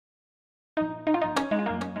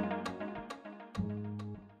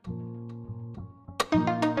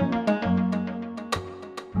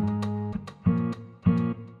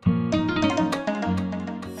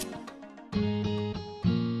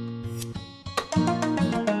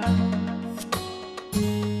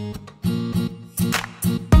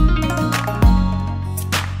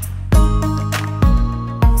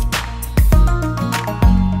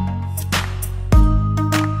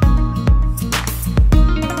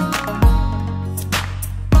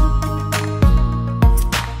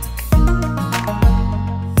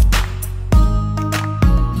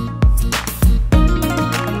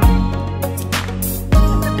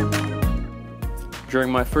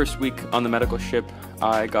During my first week on the medical ship,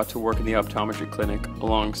 I got to work in the optometry clinic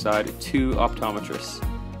alongside 2 optometrists.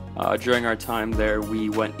 During our time there, we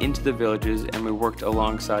went into the villages and we worked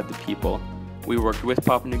alongside the people. We worked with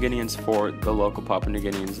Papua New Guineans for the local Papua New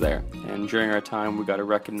Guineans there. And during our time, we got to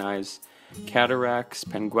recognize cataracts,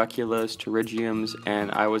 pangueculas, pterygiums,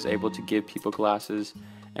 and I was able to give people glasses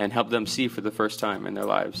and help them see for the first time in their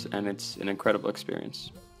lives. And it's an incredible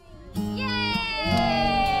experience. Yeah.